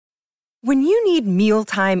When you need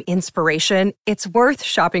mealtime inspiration, it's worth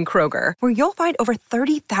shopping Kroger, where you'll find over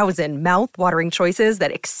 30,000 mouth-watering choices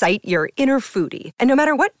that excite your inner foodie. And no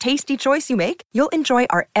matter what tasty choice you make, you'll enjoy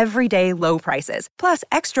our everyday low prices, plus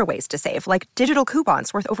extra ways to save, like digital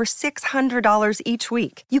coupons worth over $600 each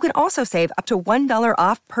week. You can also save up to $1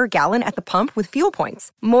 off per gallon at the pump with fuel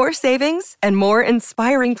points. More savings and more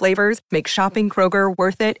inspiring flavors make shopping Kroger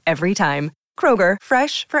worth it every time. Kroger,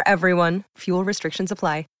 fresh for everyone. Fuel restrictions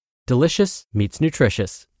apply. Delicious meets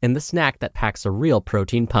nutritious in the snack that packs a real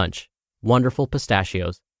protein punch. Wonderful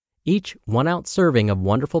Pistachios. Each 1-ounce serving of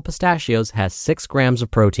Wonderful Pistachios has 6 grams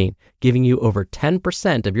of protein, giving you over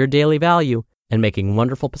 10% of your daily value and making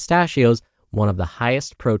Wonderful Pistachios one of the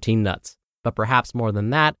highest protein nuts. But perhaps more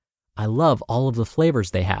than that, I love all of the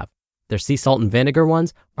flavors they have. Their sea salt and vinegar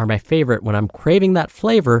ones are my favorite when I'm craving that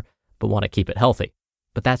flavor but want to keep it healthy.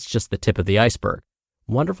 But that's just the tip of the iceberg.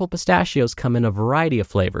 Wonderful Pistachios come in a variety of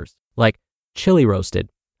flavors, like chili roasted,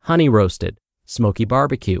 honey roasted, smoky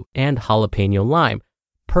barbecue, and jalapeno lime,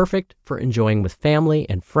 perfect for enjoying with family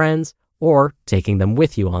and friends or taking them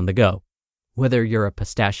with you on the go. Whether you're a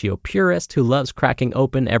pistachio purist who loves cracking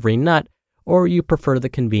open every nut, or you prefer the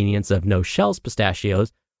convenience of no-shells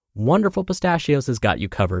pistachios, Wonderful Pistachios has got you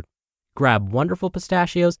covered. Grab Wonderful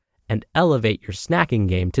Pistachios and elevate your snacking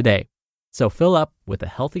game today. So fill up with a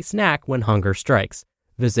healthy snack when hunger strikes.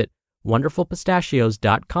 Visit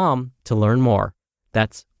wonderfulpistachios.com to learn more.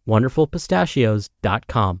 That's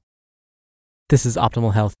wonderfulpistachios.com. This is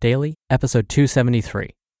Optimal Health Daily, episode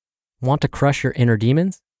 273. Want to crush your inner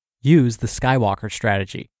demons? Use the Skywalker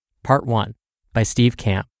Strategy, Part 1, by Steve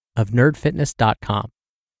Kamb of nerdfitness.com.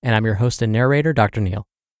 And I'm your host and narrator, Dr. Neil.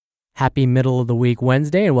 Happy middle of the week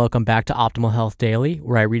Wednesday, and welcome back to Optimal Health Daily,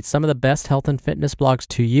 where I read some of the best health and fitness blogs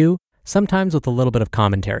to you, sometimes with a little bit of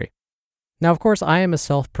commentary. Now, of course, I am a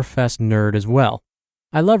self-professed nerd as well.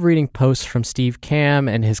 I love reading posts from Steve Kamb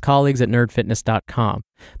and his colleagues at nerdfitness.com.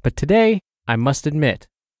 But today, I must admit,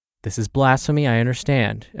 this is blasphemy, I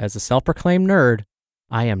understand. As a self-proclaimed nerd,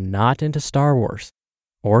 I am not into Star Wars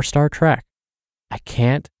or Star Trek. I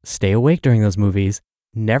can't stay awake during those movies,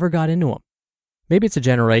 never got into them. Maybe it's a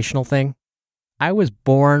generational thing. I was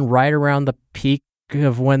born right around the peak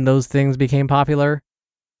of when those things became popular.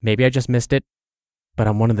 Maybe I just missed it. But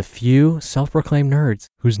I'm one of the few self-proclaimed nerds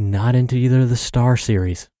who's not into either of the Star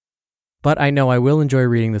series. But I know I will enjoy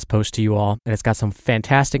reading this post to you all, and it's got some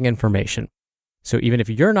fantastic information. So even if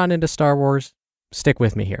you're not into Star Wars, stick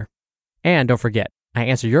with me here. And don't forget, I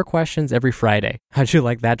answer your questions every Friday. How'd you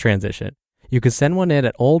like that transition? You can send one in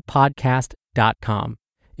at oldpodcast.com.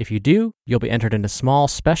 If you do, you'll be entered into small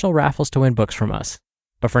special raffles to win books from us.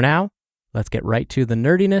 But for now, let's get right to the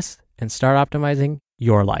nerdiness and start optimizing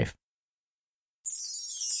your life.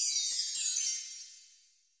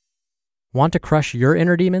 Want to crush your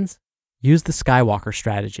inner demons? Use the Skywalker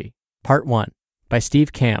Strategy, Part 1, by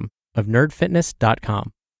Steve Kamb of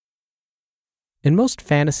nerdfitness.com. In most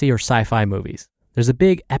fantasy or sci-fi movies, there's a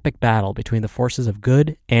big epic battle between the forces of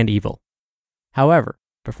good and evil. However,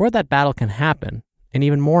 before that battle can happen, an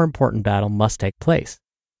even more important battle must take place,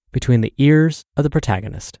 between the ears of the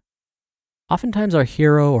protagonist. Oftentimes our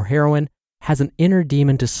hero or heroine has an inner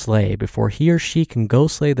demon to slay before he or she can go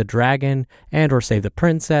slay the dragon and or save the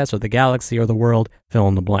princess or the galaxy or the world, fill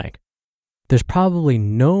in the blank. There's probably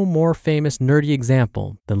no more famous nerdy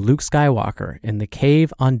example than Luke Skywalker in the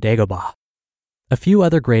cave on Dagobah. A few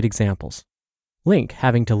other great examples. Link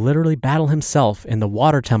having to literally battle himself in the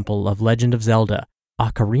water temple of Legend of Zelda,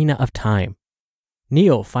 Ocarina of Time.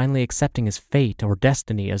 Neo finally accepting his fate or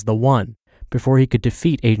destiny as the One before he could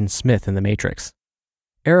defeat Agent Smith in the Matrix.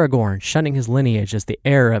 Aragorn shunning his lineage as the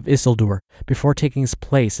heir of Isildur before taking his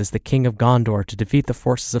place as the king of Gondor to defeat the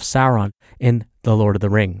forces of Sauron in The Lord of the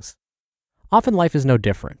Rings. Often life is no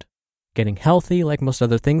different. Getting healthy, like most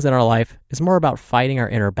other things in our life, is more about fighting our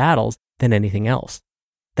inner battles than anything else.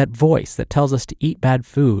 That voice that tells us to eat bad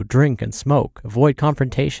food, drink and smoke, avoid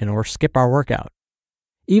confrontation, or skip our workout.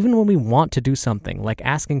 Even when we want to do something, like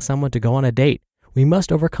asking someone to go on a date, we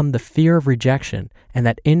must overcome the fear of rejection and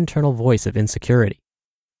that internal voice of insecurity.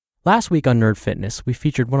 Last week on Nerd Fitness, we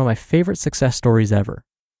featured one of my favorite success stories ever.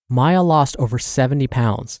 Maya lost over 70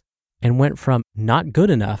 pounds and went from not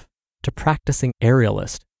good enough to practicing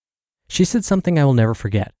aerialist. She said something I will never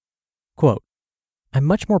forget. Quote, "I'm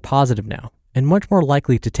much more positive now and much more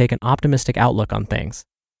likely to take an optimistic outlook on things.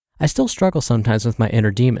 I still struggle sometimes with my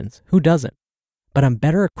inner demons. Who doesn't? But I'm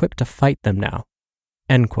better equipped to fight them now."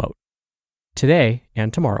 End quote. Today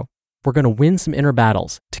and tomorrow, we're going to win some inner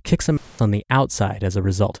battles to kick some on the outside as a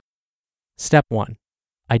result. Step 1.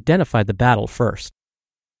 Identify the battle first.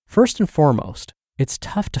 First and foremost, it's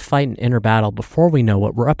tough to fight an inner battle before we know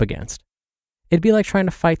what we're up against. It'd be like trying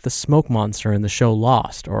to fight the smoke monster in the show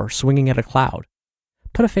Lost or swinging at a cloud.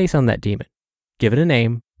 Put a face on that demon, give it a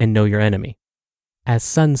name, and know your enemy. As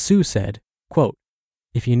Sun Tzu said, quote,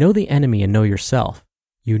 "If you know the enemy and know yourself,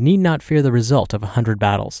 you need not fear the result of 100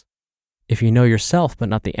 battles. If you know yourself but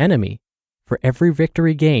not the enemy, for every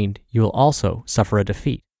victory gained, you will also suffer a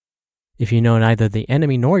defeat. If you know neither the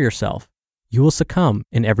enemy nor yourself, you will succumb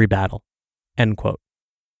in every battle." End quote.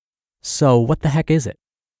 So what the heck is it?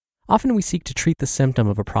 Often we seek to treat the symptom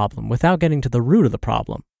of a problem without getting to the root of the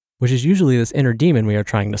problem, which is usually this inner demon we are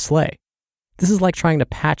trying to slay. This is like trying to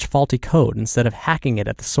patch faulty code instead of hacking it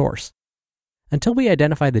at the source. Until we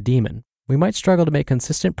identify the demon, we might struggle to make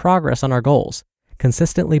consistent progress on our goals,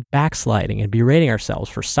 consistently backsliding and berating ourselves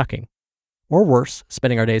for sucking. Or worse,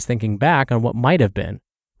 spending our days thinking back on what might have been,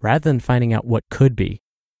 rather than finding out what could be.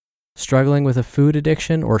 Struggling with a food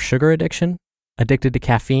addiction or sugar addiction? Addicted to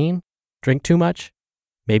caffeine? Drink too much?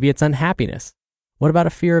 Maybe it's unhappiness. What about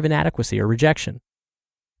a fear of inadequacy or rejection?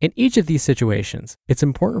 In each of these situations, it's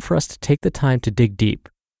important for us to take the time to dig deep,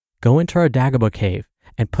 go into our Dagobah cave,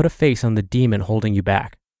 and put a face on the demon holding you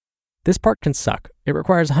back. This part can suck. It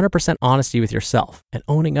requires 100% honesty with yourself and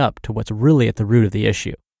owning up to what's really at the root of the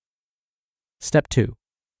issue. Step 2.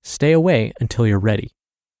 Stay away until you're ready.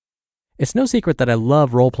 It's no secret that I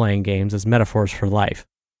love role-playing games as metaphors for life.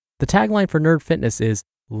 The tagline for Nerd Fitness is,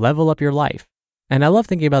 "Level up your life." And I love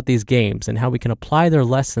thinking about these games and how we can apply their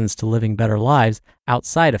lessons to living better lives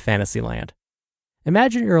outside of Fantasyland.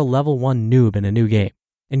 Imagine you're a level 1 noob in a new game,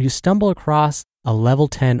 and you stumble across a level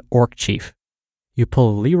 10 orc chief. You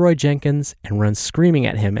pull Leroy Jenkins and run screaming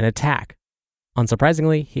at him and attack.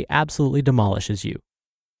 Unsurprisingly, he absolutely demolishes you.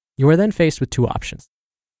 You are then faced with two options.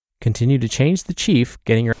 Continue to change the chief,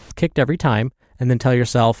 getting your ass kicked every time, and then tell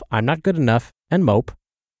yourself, "I'm not good enough," and mope.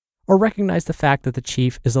 Or recognize the fact that the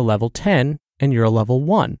chief is a level 10 and you're a level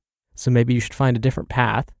 1, so maybe you should find a different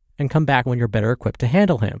path and come back when you're better equipped to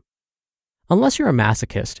handle him. Unless you're a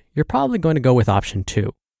masochist, you're probably going to go with option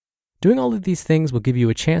 2. Doing all of these things will give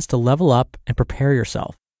you a chance to level up and prepare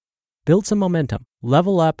yourself. Build some momentum,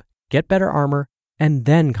 level up, get better armor, and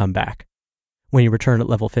then come back. When you return at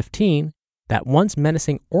level 15, that once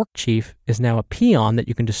menacing orc chief is now a peon that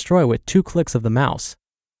you can destroy with 2 clicks of the mouse.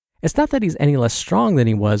 It's not that he's any less strong than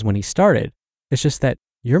he was when he started, it's just that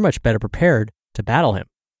you're much better prepared to battle him.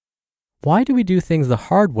 Why do we do things the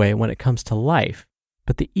hard way when it comes to life,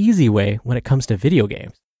 but the easy way when it comes to video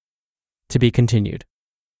games? To be continued.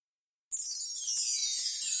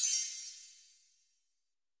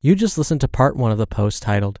 You just listened to part 1 of the post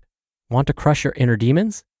titled, "Want to Crush Your Inner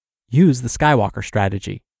Demons? Use the Skywalker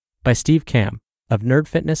Strategy" by Steve Kamb of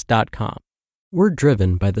nerdfitness.com. We're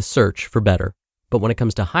driven by the search for better, but when it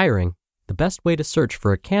comes to hiring, the best way to search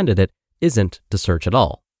for a candidate isn't to search at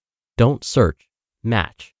all. Don't search,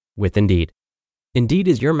 match with Indeed. Indeed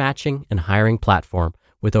is your matching and hiring platform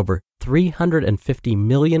with over 350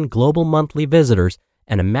 million global monthly visitors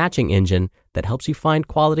and a matching engine that helps you find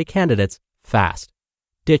quality candidates fast.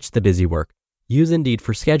 Ditch the busy work. Use Indeed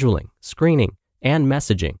for scheduling, screening, and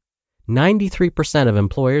messaging. 93% of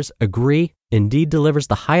employers agree Indeed delivers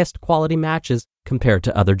the highest quality matches compared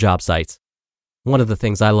to other job sites. One of the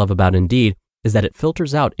things I love about Indeed is that it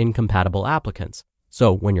filters out incompatible applicants.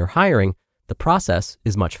 So when you're hiring, the process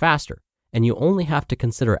is much faster, and you only have to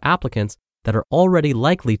consider applicants that are already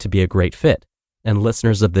likely to be a great fit. And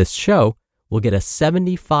listeners of this show will get a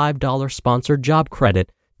 $75 sponsored job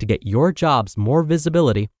credit to get your jobs more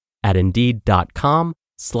visibility at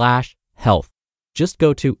Indeed.com/health. Just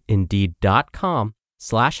go to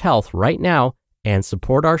Indeed.com/health right now and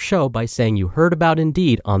support our show by saying you heard about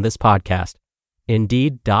Indeed on this podcast.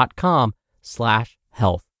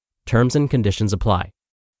 Indeed.com/health. Terms and conditions apply.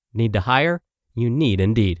 Need to hire? You need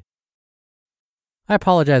Indeed. I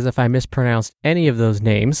apologize if I mispronounced any of those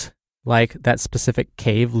names, like that specific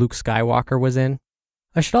cave Luke Skywalker was in.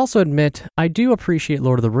 I should also admit, I do appreciate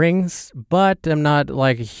Lord of the Rings, but I'm not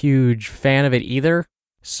like a huge fan of it either.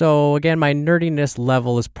 So again, my nerdiness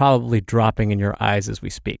level is probably dropping in your eyes as we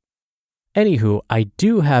speak. Anywho, I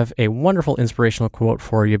do have a wonderful inspirational quote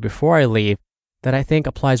for you before I leave that I think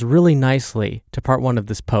applies really nicely to part 1 of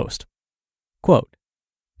this post. Quote,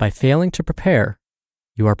 "By failing to prepare,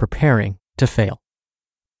 you are preparing to fail."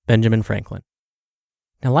 Benjamin Franklin.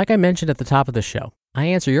 Now, like I mentioned at the top of the show, I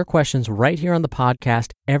answer your questions right here on the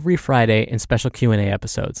podcast every Friday in special Q&A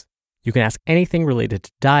episodes. You can ask anything related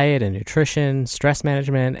to diet and nutrition, stress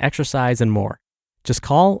management, exercise, and more. Just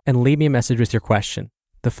call and leave me a message with your question.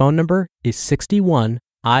 The phone number is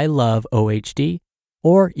 61-I-LOVE-OHD,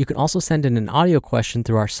 or you can also send in an audio question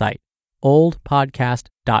through our site,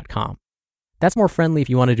 oldpodcast.com. That's more friendly if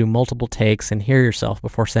you want to do multiple takes and hear yourself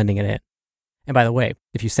before sending it in. And by the way,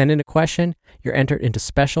 if you send in a question, you're entered into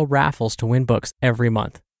special raffles to win books every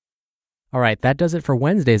month. All right, that does it for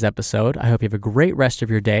Wednesday's episode. I hope you have a great rest of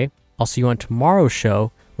your day. I'll see you on tomorrow's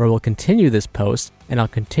show, where we'll continue this post, and I'll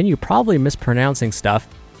continue probably mispronouncing stuff,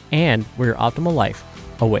 and where your optimal life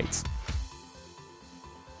awaits.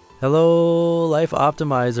 Hello, Life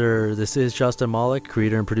Optimizer. This is Justin Malik,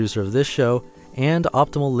 creator and producer of this show and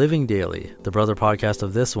Optimal Living Daily, the brother podcast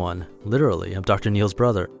of this one. Literally, I'm Dr. Neil's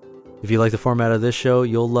brother. If you like the format of this show,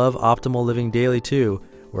 you'll love Optimal Living Daily too,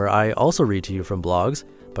 where I also read to you from blogs,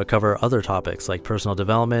 but cover other topics like personal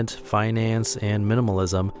development, finance, and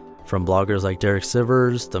minimalism from bloggers like Derek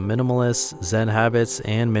Sivers, The Minimalists, Zen Habits,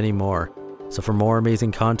 and many more. So for more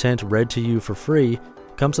amazing content read to you for free,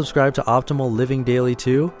 come subscribe to Optimal Living Daily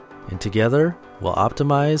too, and together we'll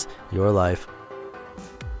optimize your life.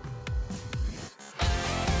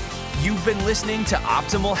 You've been listening to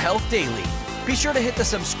Optimal Health Daily. Be sure to hit the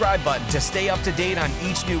subscribe button to stay up to date on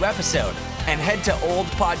each new episode, and head to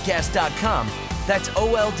oldpodcast.com. That's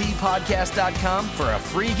oldpodcast.com for a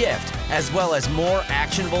free gift, as well as more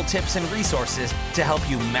actionable tips and resources to help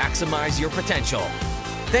you maximize your potential.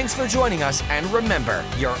 Thanks for joining us, and remember,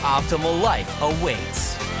 your optimal life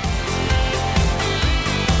awaits.